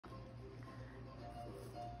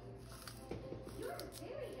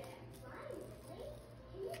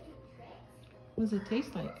What does it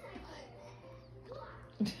taste like?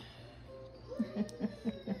 Is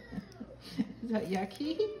that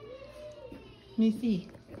yucky? Let me see.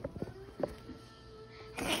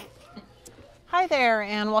 Hi there,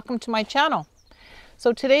 and welcome to my channel.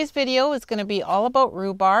 So today's video is going to be all about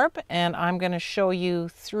rhubarb, and I'm going to show you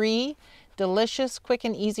 3 delicious, quick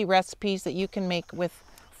and easy recipes that you can make with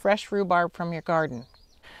fresh rhubarb from your garden.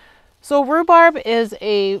 So rhubarb is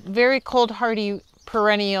a very cold hardy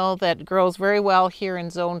perennial that grows very well here in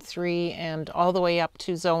zone 3 and all the way up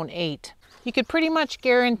to zone 8. You could pretty much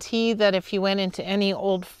guarantee that if you went into any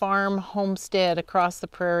old farm homestead across the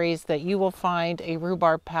prairies that you will find a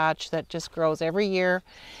rhubarb patch that just grows every year.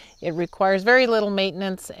 It requires very little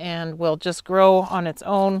maintenance and will just grow on its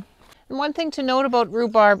own. And one thing to note about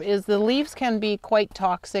rhubarb is the leaves can be quite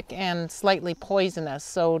toxic and slightly poisonous,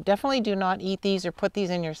 so definitely do not eat these or put these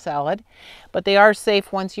in your salad. But they are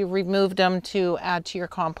safe once you've removed them to add to your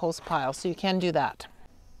compost pile, so you can do that.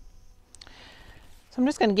 So I'm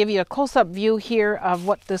just going to give you a close-up view here of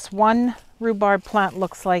what this one rhubarb plant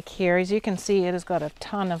looks like here. As you can see, it has got a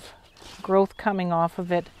ton of growth coming off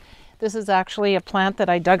of it. This is actually a plant that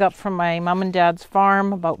I dug up from my mom and dad's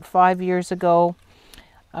farm about 5 years ago.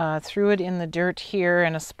 Threw it in the dirt here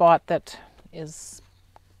in a spot that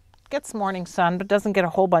gets morning sun but doesn't get a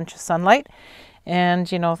whole bunch of sunlight. And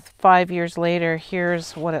you know, 5 years later,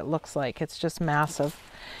 here's what it looks like. It's just massive.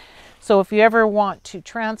 So if you ever want to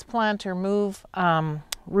transplant or move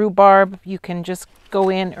rhubarb, you can just go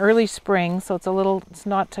in early spring, so it's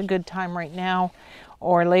not a good time right now,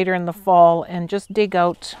 or later in the fall, and just dig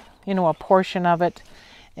out, you know, a portion of it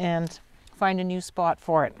and find a new spot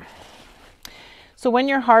for it. So when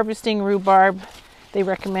you're harvesting rhubarb, they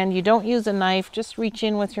recommend you don't use a knife, just reach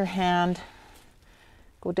in with your hand,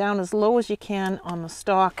 go down as low as you can on the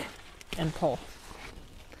stalk and pull.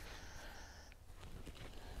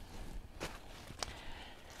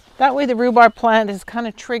 That way the rhubarb plant is kind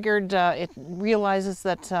of triggered, it realizes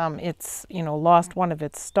that it's, you know, lost one of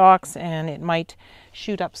its stalks and it might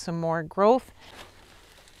shoot up some more growth.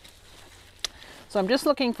 So I'm just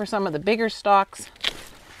looking for some of the bigger stalks,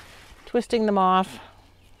 twisting them off.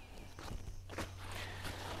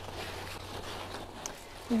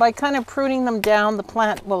 By kind of pruning them down, the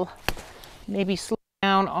plant will maybe slow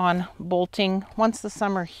down on bolting. Once the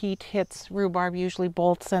summer heat hits, rhubarb usually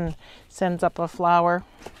bolts and sends up a flower.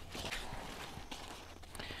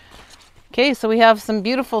 Okay, so we have some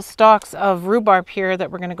beautiful stalks of rhubarb here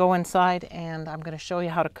that we're going to go inside, and I'm going to show you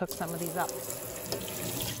how to cook some of these up.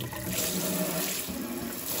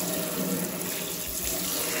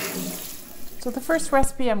 So the first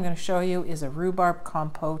recipe I'm going to show you is a rhubarb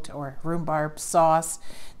compote or rhubarb sauce.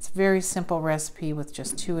 It's a very simple recipe with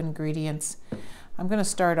just 2 ingredients. I'm going to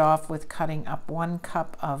start off with cutting up 1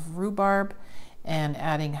 cup of rhubarb and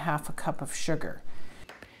adding ½ a cup of sugar.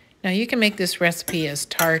 Now you can make this recipe as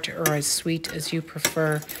tart or as sweet as you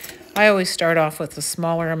prefer. I always start off with a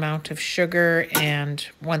smaller amount of sugar, and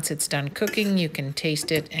once it's done cooking you can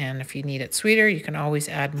taste it, and if you need it sweeter you can always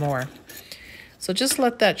add more. So just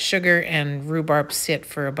let that sugar and rhubarb sit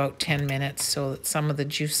for about 10 minutes so that some of the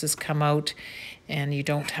juices come out and you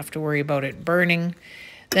don't have to worry about it burning.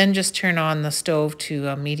 Then just turn on the stove to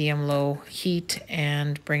a medium-low heat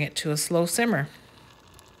and bring it to a slow simmer.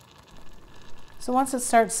 So once it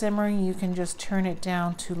starts simmering, you can just turn it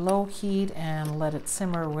down to low heat and let it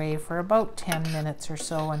simmer away for about 10 minutes or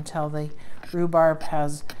so until the rhubarb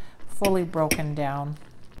has fully broken down.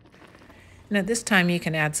 And at this time you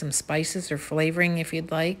can add some spices or flavoring if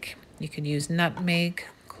you'd like. You could use nutmeg,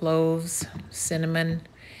 cloves, cinnamon,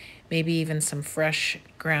 maybe even some fresh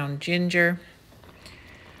ground ginger.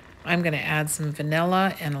 I'm going to add some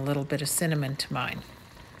vanilla and a little bit of cinnamon to mine.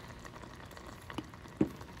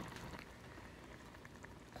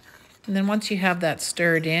 And then once you have that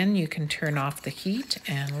stirred in, you can turn off the heat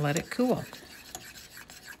and let it cool.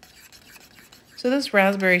 So this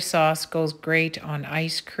raspberry sauce goes great on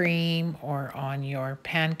ice cream or on your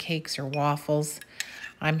pancakes or waffles.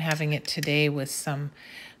 I'm having it today with some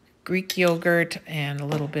Greek yogurt and a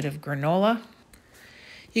little bit of granola.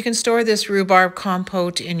 You can store this rhubarb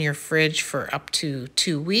compote in your fridge for up to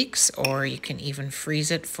 2 weeks, or you can even freeze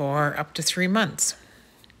it for up to 3 months.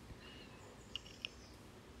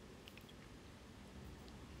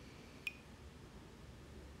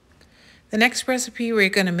 The next recipe we're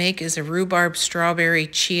going to make is a rhubarb strawberry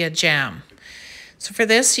chia jam. So for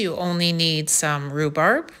this you only need some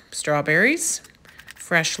rhubarb, strawberries,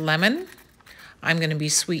 fresh lemon. I'm going to be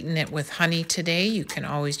sweetening it with honey today. You can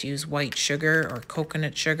always use white sugar or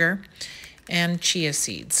coconut sugar, and chia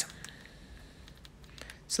seeds.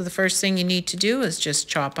 So the first thing you need to do is just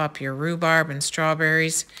chop up your rhubarb and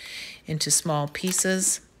strawberries into small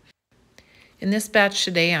pieces. In this batch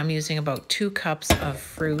today, I'm using about 2 cups of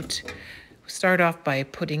fruit. Start off by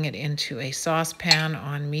putting it into a saucepan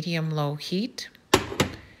on medium-low heat.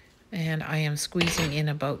 And I am squeezing in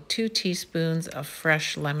about 2 teaspoons of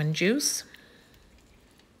fresh lemon juice.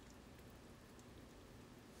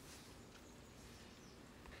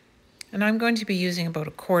 And I'm going to be using about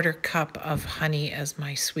 1/4 cup of honey as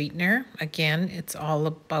my sweetener. Again, it's all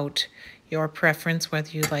about your preference,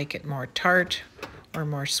 whether you like it more tart or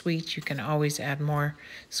more sweet. You can always add more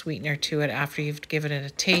sweetener to it after you've given it a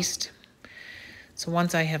taste. So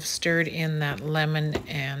once I have stirred in that lemon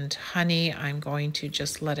and honey, I'm going to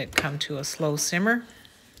just let it come to a slow simmer.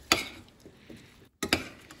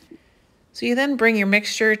 So you then bring your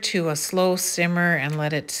mixture to a slow simmer and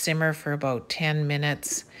let it simmer for about 10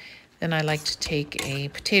 minutes. Then I like to take a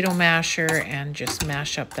potato masher and just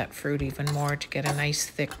mash up that fruit even more to get a nice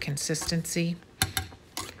thick consistency.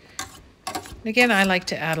 And again, I like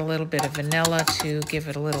to add a little bit of vanilla to give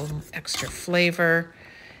it a little extra flavor.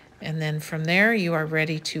 And then from there, you are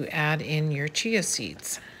ready to add in your chia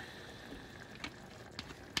seeds.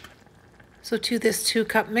 So to this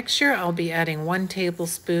 2-cup mixture, I'll be adding 1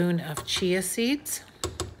 tablespoon of chia seeds.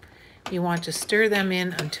 You want to stir them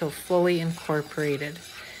in until fully incorporated.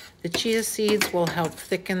 The chia seeds will help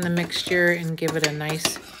thicken the mixture and give it a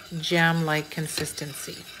nice jam-like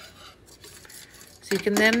consistency. So you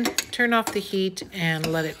can then turn off the heat and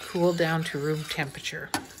let it cool down to room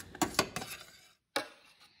temperature.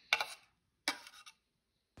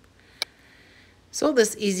 So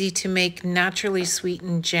this easy to make naturally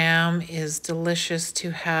sweetened jam is delicious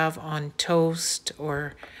to have on toast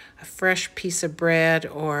or a fresh piece of bread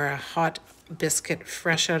or a hot biscuit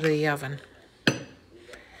fresh out of the oven.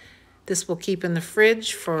 This will keep in the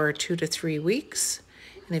fridge for 2 to 3 weeks.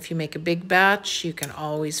 And if you make a big batch, you can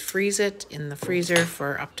always freeze it in the freezer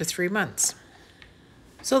for up to 3 months.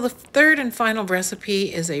 So the third and final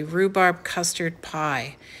recipe is a rhubarb custard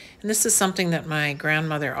pie. And this is something that my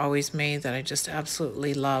grandmother always made that I just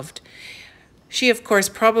absolutely loved. She, of course,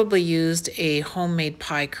 probably used a homemade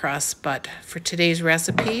pie crust, but for today's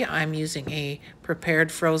recipe, I'm using a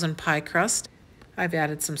prepared frozen pie crust. I've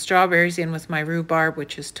added some strawberries in with my rhubarb,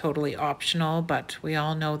 which is totally optional, but we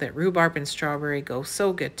all know that rhubarb and strawberry go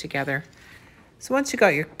so good together. So once you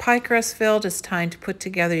got your pie crust filled, it's time to put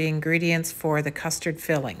together the ingredients for the custard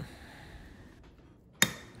filling.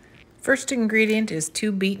 First ingredient is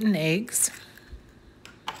 2 beaten eggs,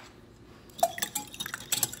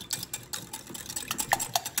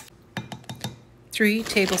 3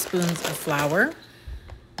 tablespoons of flour,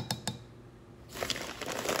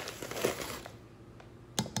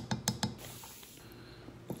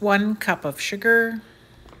 1 cup of sugar,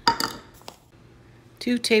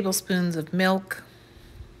 2 tablespoons of milk,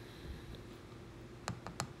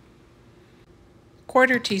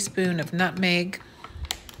 1/4 teaspoon of nutmeg,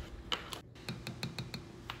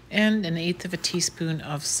 and 1/8 teaspoon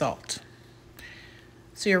of salt.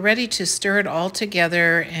 So you're ready to stir it all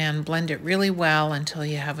together and blend it really well until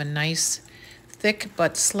you have a nice, thick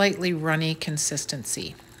but slightly runny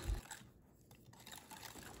consistency.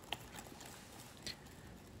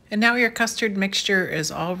 And now your custard mixture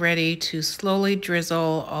is all ready to slowly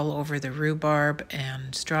drizzle all over the rhubarb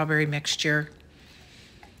and strawberry mixture.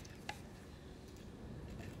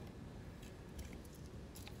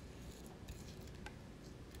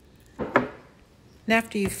 And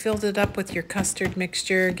after you've filled it up with your custard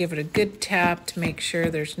mixture, give it a good tap to make sure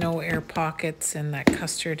there's no air pockets and that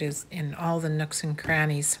custard is in all the nooks and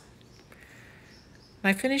crannies. And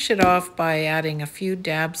I finish it off by adding a few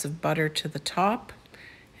dabs of butter to the top,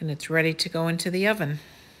 and it's ready to go into the oven.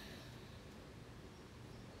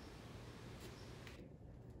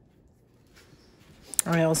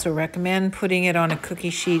 I also recommend putting it on a cookie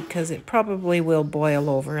sheet because it probably will boil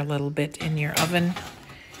over a little bit in your oven.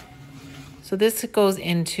 So this goes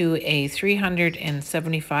into a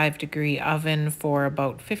 375-degree oven for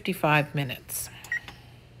about 55 minutes.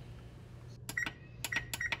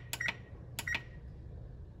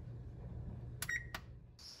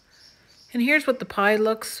 And here's what the pie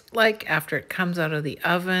looks like after it comes out of the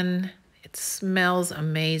oven. It smells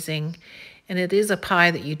amazing. And it is a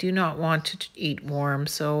pie that you do not want to eat warm,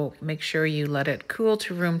 so make sure you let it cool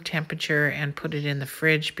to room temperature and put it in the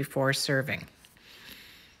fridge before serving.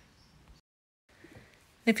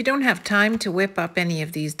 If you don't have time to whip up any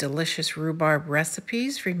of these delicious rhubarb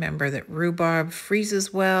recipes, remember that rhubarb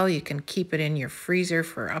freezes well. You can keep it in your freezer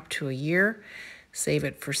for up to a year. Save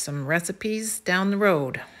it for some recipes down the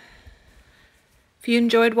road. If you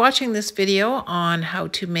enjoyed watching this video on how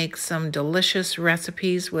to make some delicious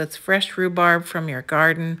recipes with fresh rhubarb from your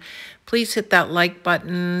garden, please hit that like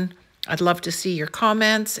button, I'd love to see your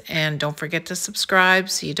comments, and don't forget to subscribe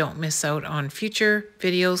so you don't miss out on future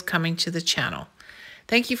videos coming to the channel.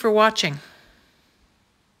 Thank you for watching.